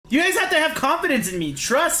You guys have to have confidence in me.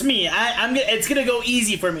 Trust me. It's gonna go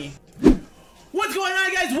easy for me. What's going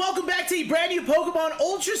on, guys? Welcome back to a brand new Pokemon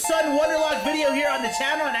Ultra Sun Wonderlocke video here on the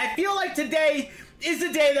channel, and I feel like today is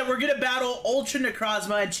the day that we're gonna battle Ultra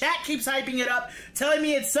NECROZMA, and chat keeps hyping it up, telling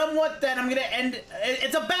me it's somewhat that I'm gonna end.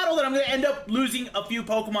 It's a battle that I'm gonna end up losing a few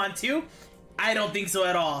Pokemon to. I don't think so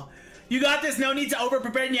at all. You got this. No need to over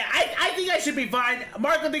prepare. Yeah, I think I should be fine.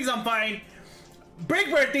 Marco thinks I'm fine.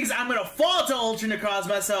 Breakbird thinks I'm gonna fall to Ultra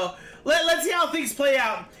NECROZMA, so let's see how things play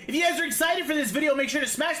out. If you guys are excited for this video, make sure to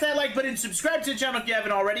smash that like button, subscribe to the channel if you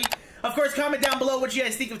haven't already. Of course, comment down below what you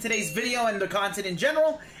guys think of today's video and the content in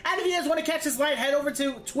general. And if you guys want to catch this live, head over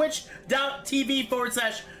to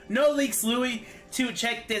twitch.tv/NoLeaksLouis to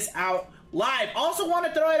check this out live. Also want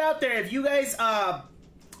to throw it out there, if you guys are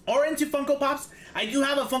into Funko Pops, I do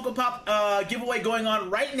have a Funko Pop giveaway going on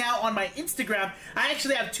right now on my Instagram. I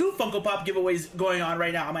actually have 2 Funko Pop giveaways going on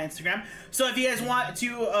right now on my Instagram. So if you guys want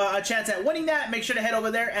to a chance at winning that, make sure to head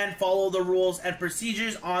over there and follow the rules and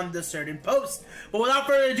procedures on the certain post. But without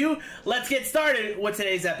further ado, let's get started with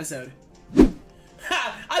today's episode.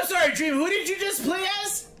 I'm sorry, Dream. Who did you just play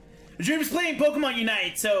as? Dream's playing Pokemon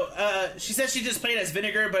Unite. So she says she just played as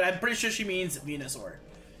Vinegar, but I'm pretty sure she means Venusaur.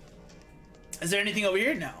 Is there anything over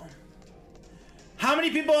here? No. How many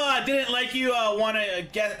people didn't like you want to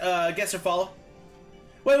guess or follow?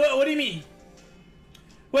 Wait, what do you mean?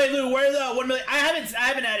 Wait, Lou, where the 1 million? I haven't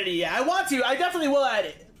added it yet. I want to. I definitely will add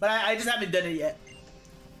it, but I just haven't done it yet.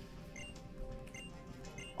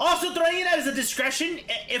 Also, throwing it as a discretion,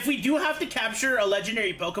 if we do have to capture a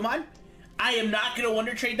legendary Pokemon, I am not going to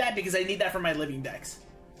Wonder Trade that because I need that for my living decks.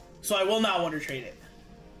 So I will not Wonder Trade it.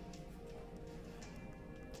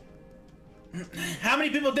 How many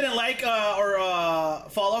people didn't like or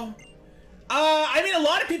follow? I mean, a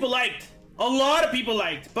lot of people liked. A lot of people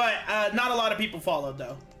liked, but not a lot of people followed,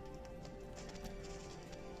 though.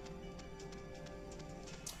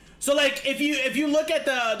 So, like, if you look at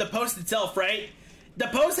the post itself, right? The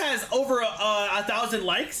post has over 1,000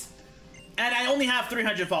 likes, and I only have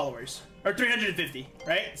 300 followers or 350,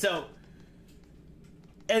 right? So.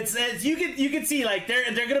 It's you can see, like,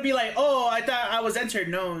 they're gonna be like, oh, I thought I was entered.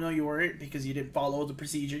 No, you weren't, because you didn't follow the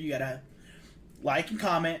procedure. You gotta like and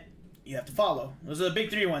comment. You have to follow. Those are the big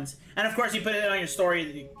 3 ones. And of course, you put it on your story,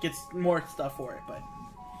 it gets more stuff for it. But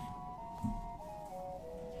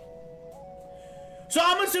so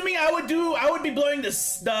I'm assuming I would be blowing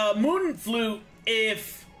the Moon Flute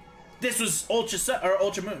if this was Ultra Sun or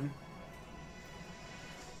Ultra Moon.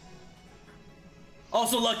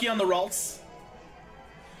 Also lucky on the Ralts.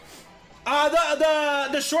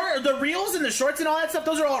 The reels and the shorts and all that stuff,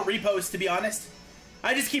 those are all reposts, to be honest.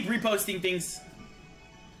 I just keep reposting things.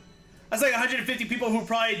 That's like 150 people who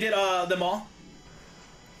probably did them all.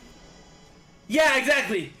 Yeah,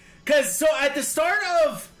 exactly. Cause so at the start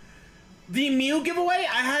of the Mew giveaway,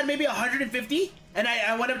 I had maybe 150, and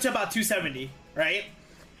I went up to about 270, right?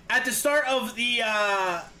 At the start of the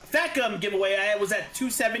Fat Gum giveaway, I was at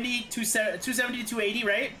 270 to 280,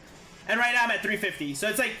 right? And right now I'm at 350. So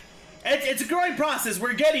it's like, it's a growing process.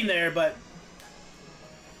 We're getting there, but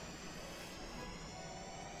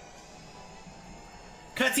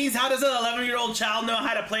cutscenes. How does an 11-year-old child know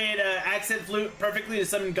how to play an accent flute perfectly to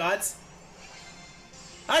summon gods?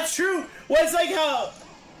 That's true. Well, it's like how.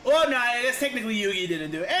 Well, no, I guess technically Yugi didn't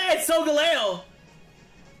do it. Hey, it's Solgaleo.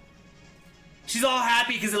 She's all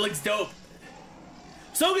happy because it looks dope.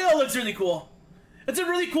 Solgaleo looks really cool. It's a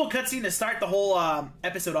really cool cutscene to start the whole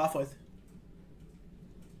episode off with.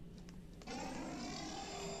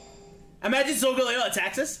 Imagine Solgaleo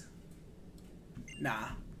attacks us. Nah,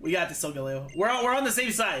 we got this, Solgaleo. We're on the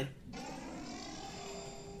same side.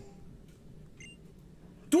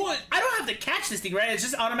 I don't have to catch this thing, right? It's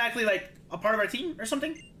just automatically like a part of our team or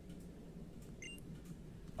something.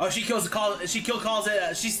 Oh, she still calls it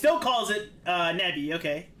Nebby.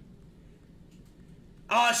 Okay.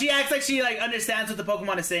 Oh, she acts like she understands what the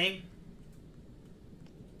Pokemon is saying.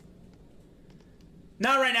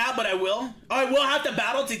 Not right now, but I will. Oh, I will have to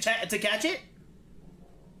battle to catch it?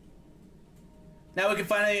 Now we can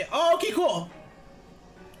finally... Oh, okay, cool.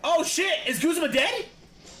 Oh, shit. Is Guzma dead?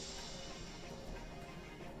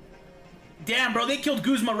 Damn, bro. They killed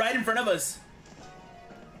Guzma right in front of us.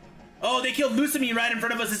 Oh, they killed Lucamine right in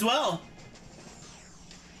front of us as well.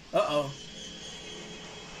 Uh-oh.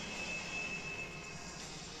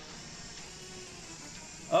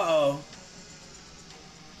 Uh-oh.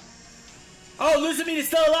 Oh, Lucamine is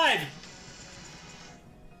still alive!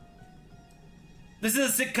 This is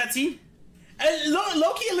a sick cutscene.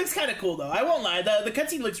 Loki, it looks kind of cool, though. I won't lie. The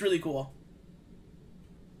cutscene looks really cool.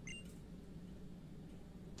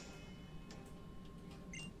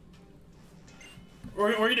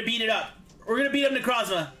 We're gonna beat it up. We're gonna beat up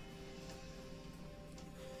NECROZMA.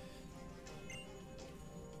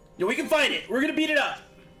 Yo, we can fight it. We're gonna beat it up.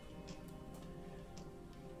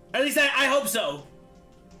 At least I hope so.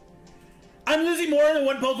 I'm losing more than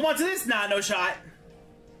one Pokemon to this? Nah, no shot.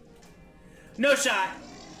 No shot.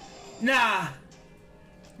 Nah.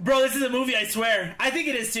 Bro, this is a movie, I swear. I think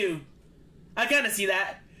it is too. I kind of see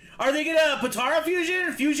that. Are they gonna Potara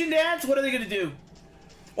fusion? Fusion dance? What are they gonna do?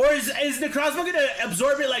 Or is NECROZMA gonna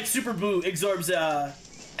absorb it like Super Boo absorbs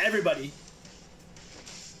everybody?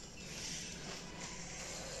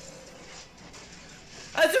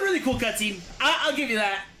 That's a really cool cutscene. I'll give you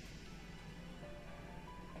that.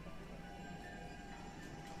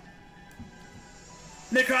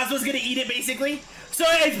 NECROZMA's gonna eat it, basically. So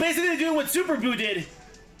it's basically doing what Super Boo did.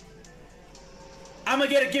 I'm gonna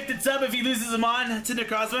get a gifted sub if he loses him on to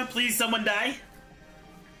NECROZMA. Please, someone die.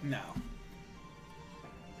 No.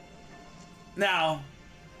 No.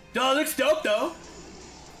 Oh, it looks dope, though.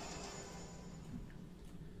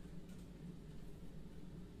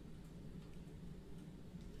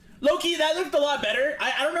 Low-key, that looked a lot better.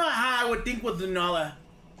 I don't know how I would think with Lunala.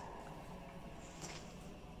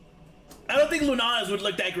 I don't think Lunala's would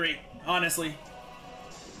look that great, honestly.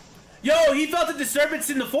 Yo, he felt a disturbance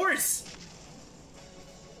in the force.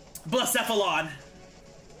 Blacephalon.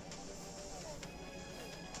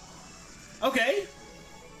 Okay.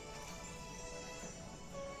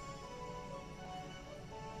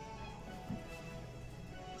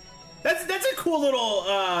 That's a cool little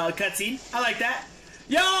cutscene. I like that.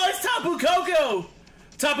 Yo, it's Tapu Koko.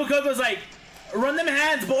 Tapu Koko's like, run them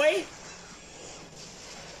hands, boy.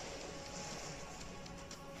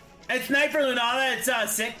 It's night for Lunala.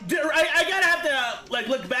 It's sick. Dude, I gotta have to like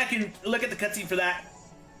look back and look at the cutscene for that.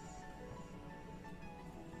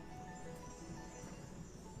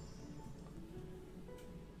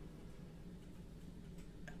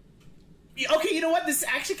 Okay, you know what? This is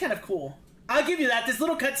actually kind of cool. I'll give you that. This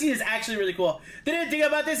little cutscene is actually really cool. Didn't think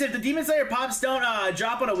about this. If the Demon Slayer pops don't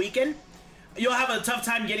drop on a weekend, you'll have a tough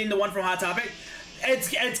time getting the one from Hot Topic.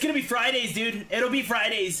 It's gonna be Fridays, dude. It'll be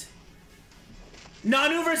Fridays.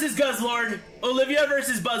 Nanu versus Guzzlord. Olivia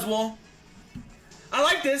versus Buzzwole. I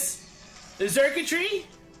like this. The Xurkitree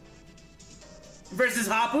versus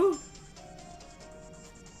Hapu.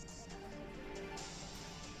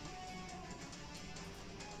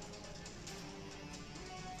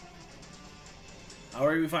 How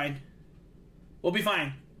are we fine? We'll be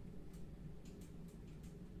fine.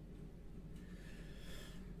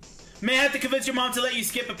 May I have to convince your mom to let you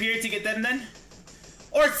skip a period to get them then?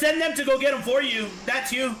 Or send them to go get them for you.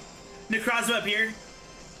 That's you. NECROZMA appeared.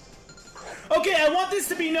 Okay, I want this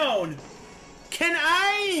to be known. Can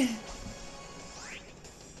I...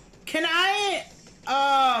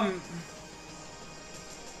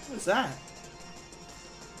 What is that?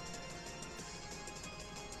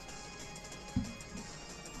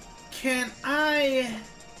 Can I...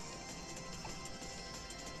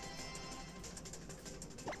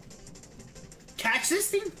 catch this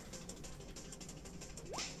thing?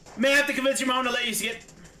 May I have to convince your mom to let you skip?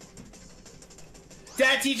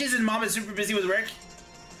 Dad teaches and mom is super busy with work.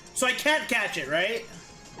 So I can't catch it, right?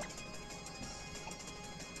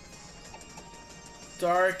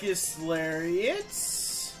 Darkest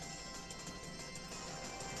Lariats.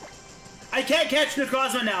 I can't catch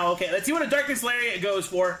NECROZMA now. Okay, let's see what a Darkest Lariat goes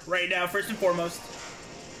for right now, first and foremost.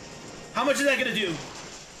 How much is that gonna do?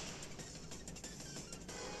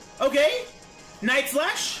 Okay. Night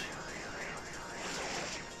Slash.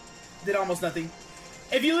 Did almost nothing.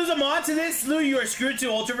 If you lose a mod to this, Lou, you are screwed to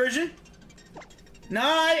Ultra version.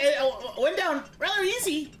 Nah, it went down rather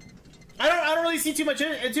easy. I don't really see too much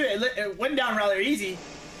into it. It went down rather easy.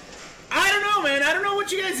 I don't know, man. I don't know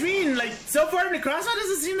what you guys mean. Like, so far, NECROZMA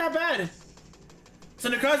doesn't seem that bad. So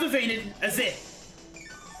NECROZMA fainted. That's it.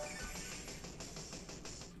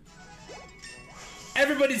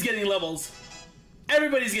 Everybody's getting levels.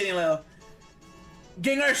 Everybody's getting level.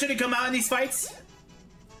 Gengar shouldn't come out in these fights.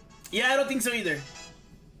 Yeah, I don't think so either.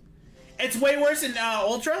 It's way worse in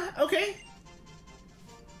Ultra? Okay.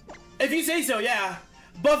 If you say so, yeah.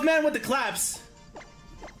 Buffman with the claps.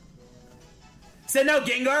 Send out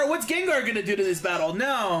Gengar? What's Gengar gonna do to this battle?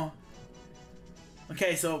 No.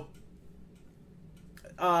 Okay, so...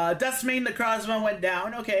 Dustmane NECROZMA went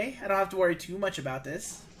down. Okay, I don't have to worry too much about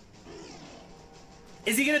this.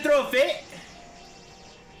 Is he gonna throw a fit?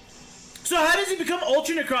 So how does he become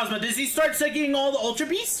Ultra NECROZMA? Does he start sucking all the Ultra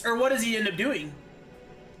Beasts? Or what does he end up doing?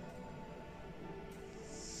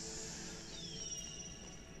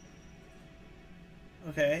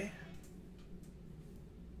 Okay.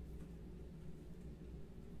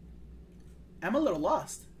 I'm a little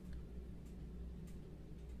lost.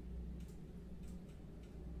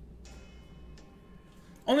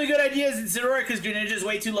 Only good idea is Incineroar because Greninja is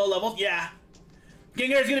way too low level. Yeah.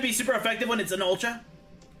 Gengar is going to be super effective when it's an Ultra.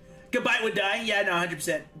 Goodbye would die. Yeah, no,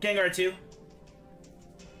 100%. Gengar too.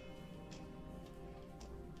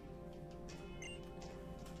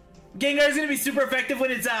 Gengar is going to be super effective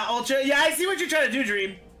when it's Ultra. Yeah, I see what you're trying to do,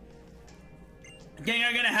 Dream.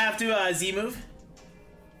 Gengar going to have to Z-move.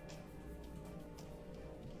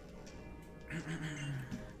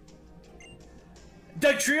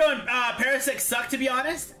 Dugtrio and Parasect suck, to be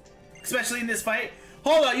honest. Especially in this fight.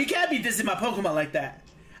 Hold on, you can't be dissing my Pokemon like that.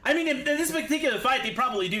 I mean, in this particular fight, they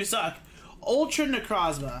probably do suck. Ultra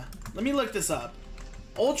NECROZMA. Let me look this up.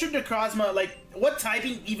 Ultra NECROZMA, like, what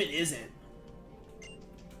typing even is it?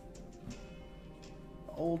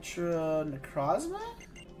 Ultra NECROZMA?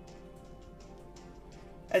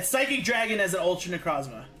 It's Psychic Dragon as an Ultra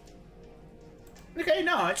NECROZMA. Okay,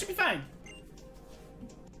 no, I should be fine.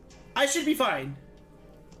 I should be fine.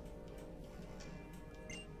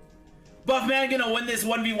 Buffman gonna win this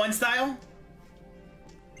 1v1 style?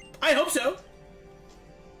 I hope so.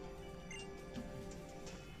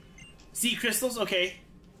 Z crystals, okay.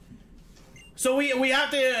 So we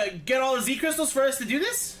have to get all the Z crystals for us to do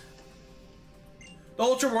this? The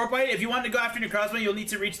Ultra Warp Bite, if you want to go after NECROZMA, you'll need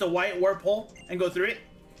to reach the white warp hole and go through it.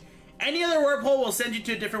 Any other warp hole will send you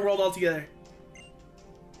to a different world altogether.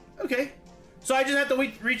 Okay. So I just have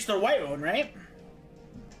to reach the white one, right?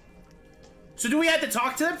 So do we have to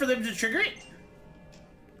talk to them for them to trigger it?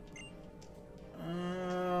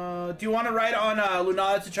 Do you want to ride on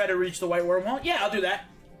Lunala to try to reach the white wormhole? Yeah, I'll do that.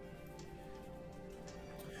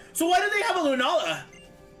 So why do they have a Lunala?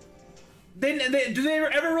 Do they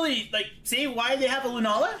ever really, like, say why they have a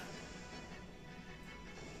Lunala?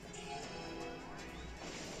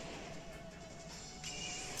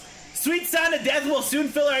 Sweet sound of death will soon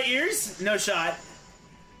fill our ears? No shot.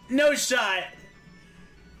 No shot.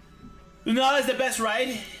 Lunala is the best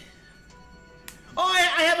ride. Oh,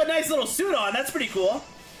 I have a nice little suit on. That's pretty cool.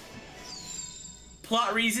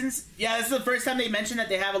 Plot reasons. Yeah, this is the first time they mentioned that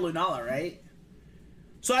they have a Lunala, right?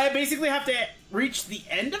 So I basically have to reach the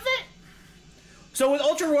end of it? So with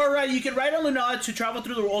Ultra Roar Ride, you can ride on Lunala to travel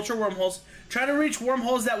through the Ultra Wormholes. Try to reach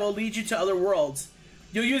wormholes that will lead you to other worlds.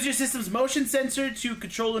 You'll use your system's motion sensor to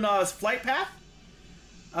control Lunala's flight path.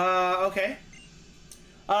 Okay.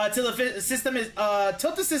 Till the system is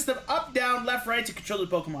tilt the system up, down, left, right to control the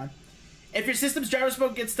Pokemon. If your system's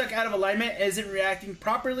gyroscope gets stuck out of alignment and isn't reacting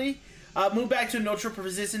properly, move back to a neutral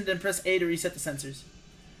position, then press A to reset the sensors.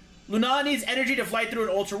 Lunala needs energy to fly through an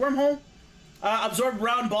Ultra Wormhole. Absorb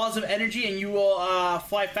round balls of energy and you will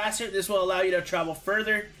fly faster. This will allow you to travel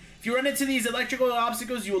further. If you run into these electrical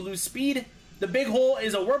obstacles, you will lose speed. The big hole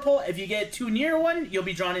is a warp hole. If you get too near one, you'll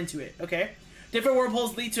be drawn into it. Okay. Different warp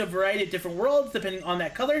holes lead to a variety of different worlds depending on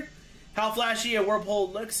that color. How flashy a warp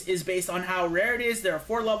hole looks is based on how rare it is. There are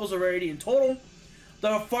 4 levels of rarity in total.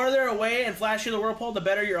 The farther away and flashier the warp hole, the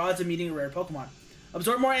better your odds of meeting a rare Pokemon.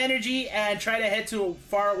 Absorb more energy and try to head to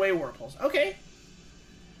far away warp holes. Okay.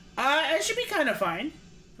 It should be kind of fine,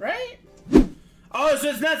 right? Oh, so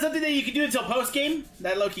it's not something that you can do until post-game?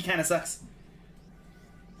 That low-key kind of sucks.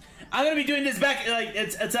 I'm going to be doing this back, like,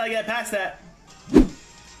 until I get past that.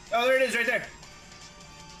 Oh, there it is, right there.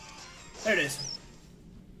 There it is.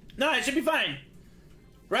 No, it should be fine.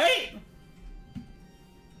 Right?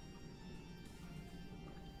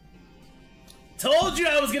 Told you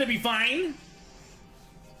I was going to be fine.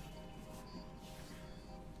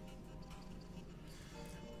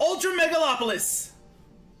 Ultra Megalopolis.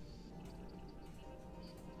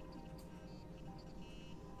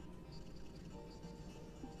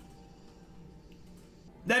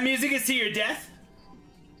 That music is to your death?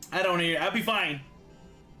 I don't hear it. I'll be fine.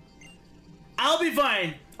 I'll be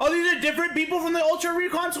fine. Oh, these are different people from the Ultra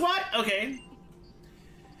Recon Squad? Okay.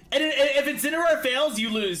 And if Incineroar fails, you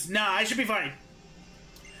lose. Nah, I should be fine.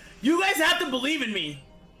 You guys have to believe in me.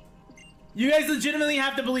 You guys legitimately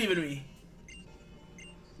have to believe in me.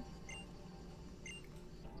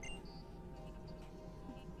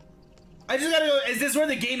 I just gotta go. Is this where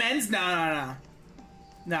the game ends? Nah.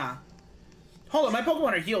 Nah. Hold on, my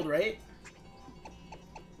Pokemon are healed, right?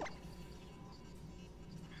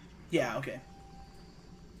 Yeah, okay.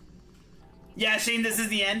 Yeah, Shane, this is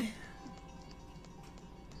the end.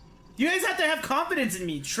 You guys have to have confidence in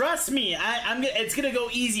me. Trust me. It's gonna go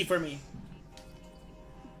easy for me.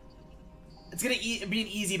 It's gonna be an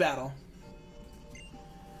easy battle.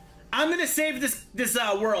 I'm gonna save this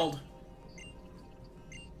world.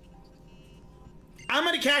 I'm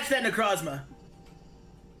gonna catch that NECROZMA.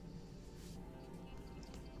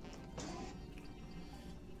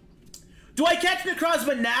 Do I catch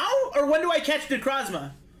NECROZMA now, or when do I catch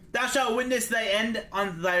NECROZMA? Thou shalt witness thy end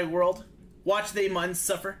on thy world. Watch they muns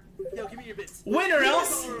suffer. Yo, give me your bits. Win or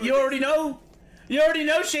else. You already know. You already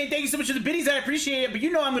know, Shane. Thank you so much for the biddies. I appreciate it, but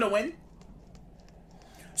you know I'm gonna win.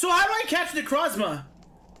 So how do I catch NECROZMA?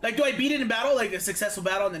 Like, do I beat it in battle, like a successful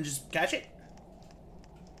battle, and then just catch it?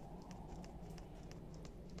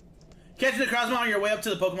 Catch NECROZMA on your way up to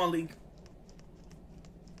the Pokemon League.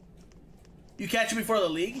 You catch it before the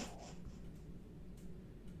league?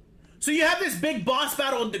 So you have this big boss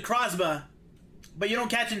battle with NECROZMA, but you don't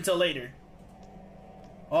catch it until later.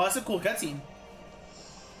 Oh, that's a cool cutscene.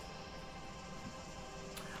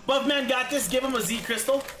 Buffman got this. Give him a Z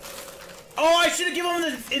Crystal. Oh, I should have given him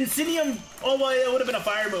the Insignium. Oh, well, it would have been a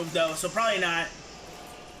fire move, though, so probably not.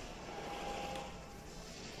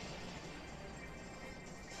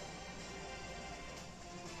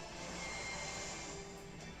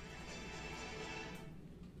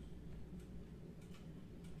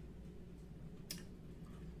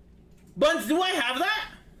 Buns, do I have that?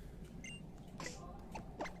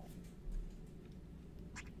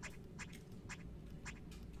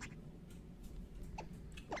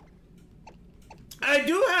 I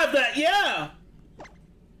do have that, yeah.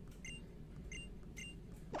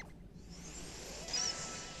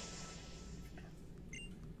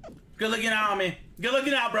 Good looking out on me. Good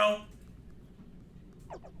looking out, bro.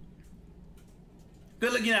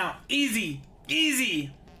 Good looking out. Easy.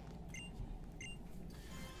 Easy.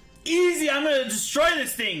 Easy. I'm gonna destroy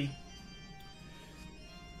this thing.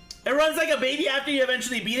 It runs like a baby after you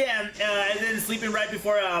eventually beat it, and then sleeping right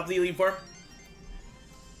before the Elite Four.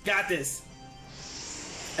 Got this.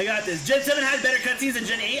 I got this. Gen 7 has better cutscenes than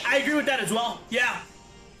Gen 8. I agree with that as well. Yeah.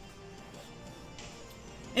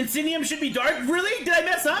 Insignium should be dark. Really? Did I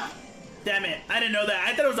mess up? Damn it. I didn't know that.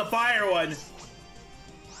 I thought it was a fire one.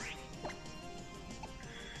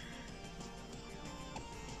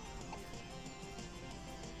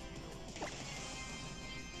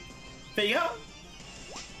 There you go.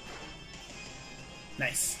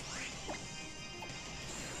 Nice.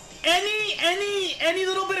 Any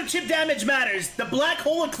little bit of chip damage matters. The Black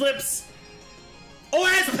Hole Eclipse. Oh,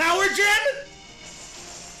 it has Power Gem?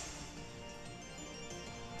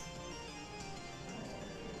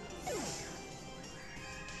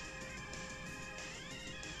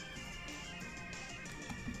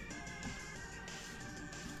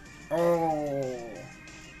 Oh.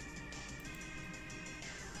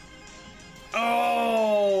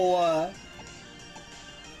 Oh.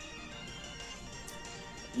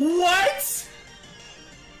 What?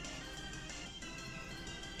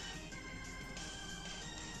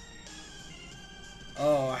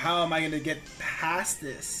 Oh, how am I gonna get past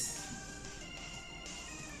this?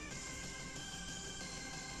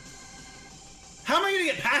 How am I gonna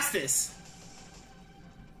get past this?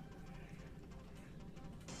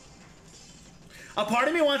 A part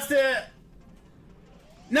of me wants to...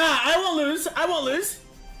 Nah, I won't lose. I won't lose.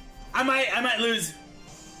 I might lose.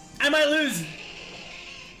 I might lose.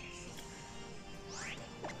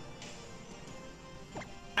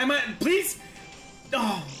 I might, please.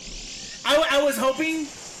 Oh, I was hoping.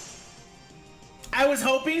 I was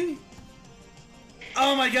hoping.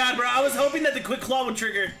 Oh my god, bro! I was hoping that the Quick Claw would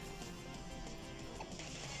trigger.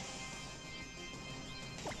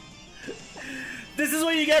 This is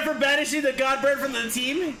what you get for banishing the Godbird from the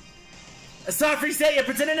team. A soft reset. Yeah,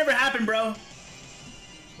 pretend it never happened, bro.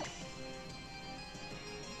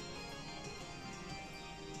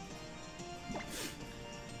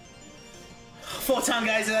 Photon,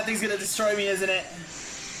 guys, and that thing's gonna destroy me, isn't it?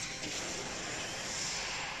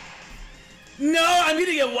 No, I'm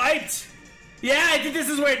gonna get wiped. Yeah, I think this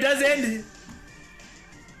is where it does end.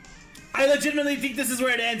 I legitimately think this is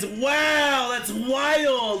where it ends. Wow, that's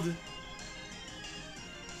wild.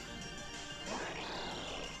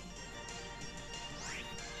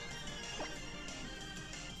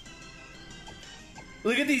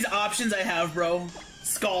 Look at these options I have, bro.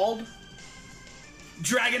 Scald.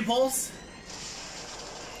 Dragon Pulse.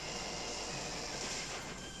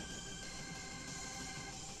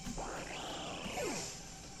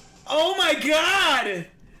 Oh my god!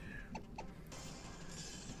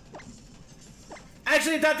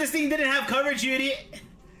 Actually, I thought this thing didn't have coverage, you idiot.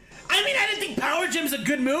 I mean, I didn't think Power Gem's a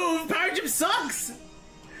good move. Power Gem sucks.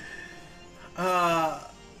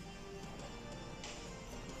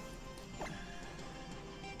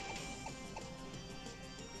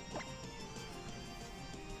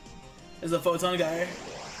 There's a Photon guy.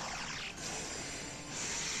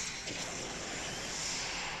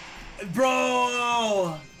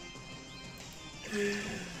 Bro!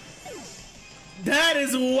 That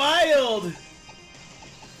is wild!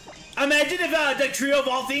 Imagine if the trio of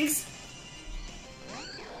all things,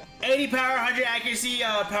 80 power, 100 accuracy,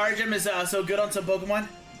 Power Gem is so good on some Pokemon.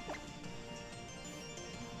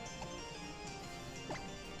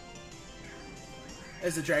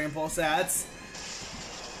 There's the Dragon Pulse. Yeah,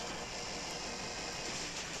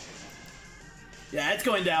 it's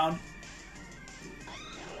going down.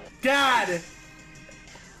 God!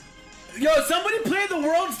 Yo, somebody play the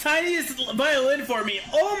world's tiniest violin for me.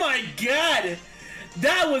 Oh my god!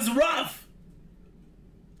 That was rough!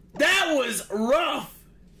 That was rough!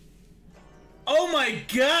 Oh my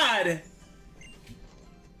god!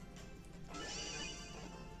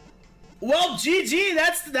 Well, GG,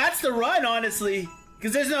 that's the run, honestly.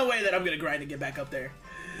 Because there's no way that I'm gonna grind to get back up there.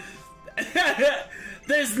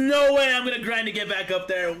 There's no way I'm gonna grind to get back up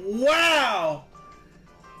there. Wow!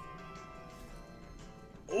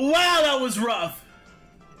 Wow, that was rough.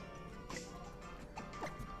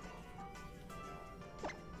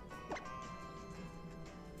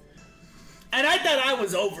 And I thought I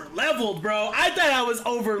was over leveled, bro. I thought I was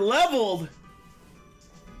over leveled.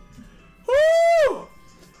 Woo!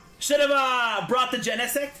 Should have brought the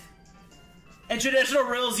Genesect. And traditional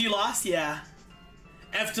rails you lost, yeah.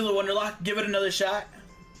 F to the Wonderlocke, give it another shot.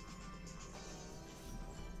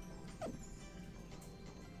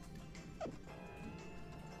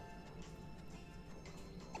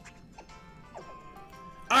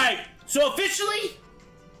 Alright, so officially,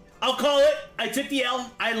 I'll call it. I took the L.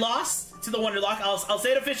 I lost to the Wonderlocke. I'll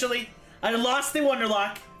say it officially. I lost the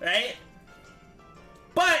Wonderlocke, right?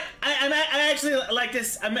 But I actually like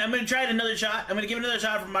this. I'm going to try it another shot. I'm going to give it another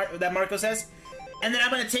shot from that Marco says. And then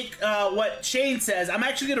I'm going to take what Shane says. I'm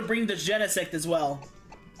actually going to bring the Genesect as well.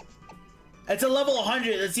 It's a level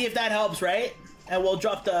 100. Let's see if that helps, right? And we'll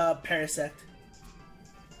drop the Parasect.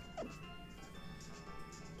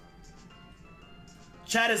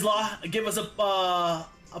 Chat is law. Give us a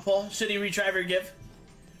poll. Should he retry or give?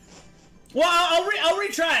 Well, I'll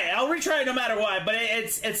retry. I'll retry no matter what. But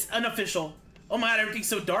it's unofficial. Oh my god, everything's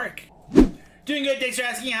so dark. Doing good. Thanks for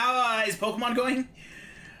asking. How is Pokemon going?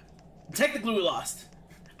 Technically, we lost.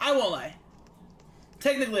 I won't lie.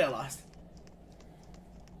 Technically, I lost.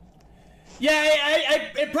 Yeah,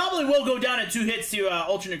 it probably will go down in 2 hits to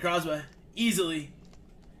Ultra NECROZMA easily.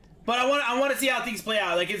 But I want to see how things play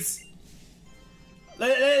out. Like it's.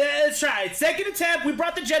 Let's try it. Second attempt. We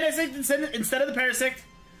brought the Genesect instead of the Parasect.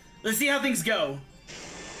 Let's see how things go.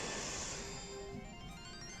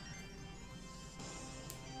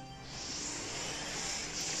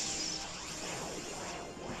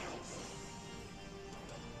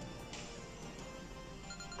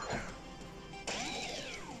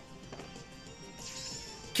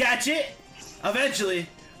 Catch it. Eventually.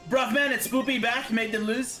 Bruffman and Spoopy back. Made them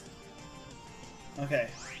lose. Okay.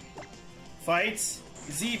 Fights.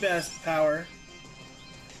 Z-Best power.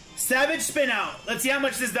 Savage spin out. Let's see how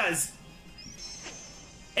much this does.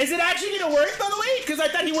 Is it actually gonna work, by the way? Because I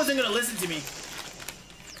thought he wasn't gonna listen to me.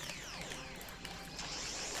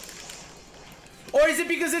 Or is it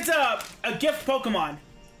because it's a gift Pokemon?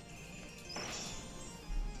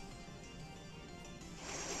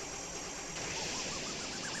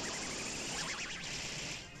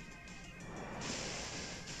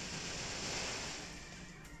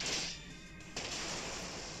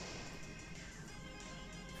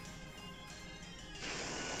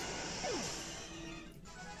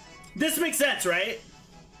 This makes sense, right?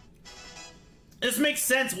 This makes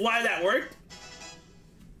sense why that worked.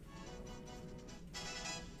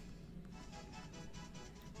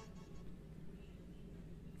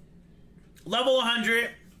 Level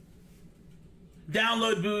 100.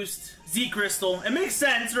 Download boost. Z Crystal. It makes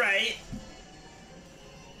sense, right?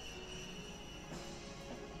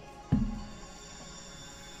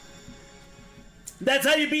 That's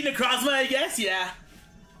how you beat NECROZMA, I guess? Yeah.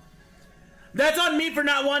 That's on me for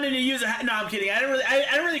not wanting to use a hack. No, I'm kidding. I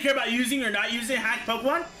don't really care about using or not using hacked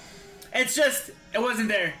Pokemon. It's just, it wasn't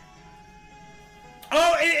there.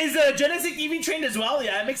 Oh, is the Genesect EV trained as well?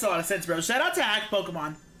 Yeah, it makes a lot of sense, bro. Shout out to hacked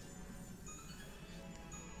Pokemon.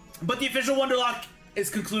 But the official Wonderlocke is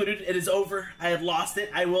concluded. It is over. I have lost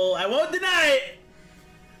it. I won't deny it.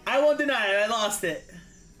 I won't deny it. I lost it.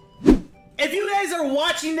 If you guys are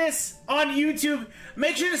watching this on YouTube,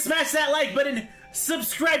 make sure to smash that like button.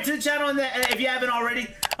 Subscribe to the channel if you haven't already.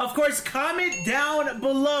 Of course, comment down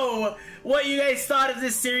below what you guys thought of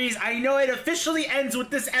this series. I know it officially ends with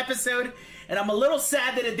this episode, and I'm a little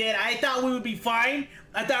sad that it did. I thought we would be fine.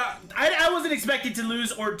 I wasn't expecting to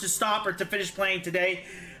lose or to stop or to finish playing today,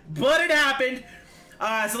 but it happened.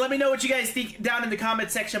 So let me know what you guys think down in the comment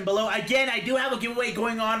section below. Again, I do have a giveaway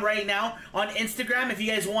going on right now on Instagram. If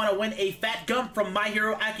you guys want to win a Fat Gump from My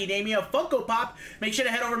Hero Academia Funko Pop, make sure to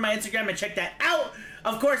head over to my Instagram and check that out.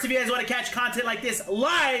 Of course, if you guys want to catch content like this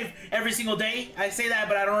live every single day, I say that,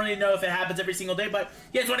 but I don't really know if it happens every single day, but if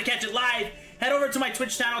you guys want to catch it live, head over to my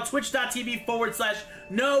Twitch channel,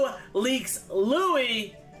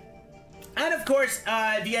 twitch.tv/NoLeaksLouis. And of course,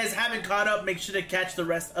 if you guys haven't caught up, make sure to catch the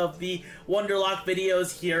rest of the Wonderlocke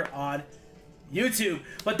videos here on YouTube.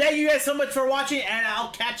 But thank you guys so much for watching, and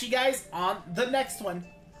I'll catch you guys on the next one.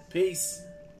 Peace.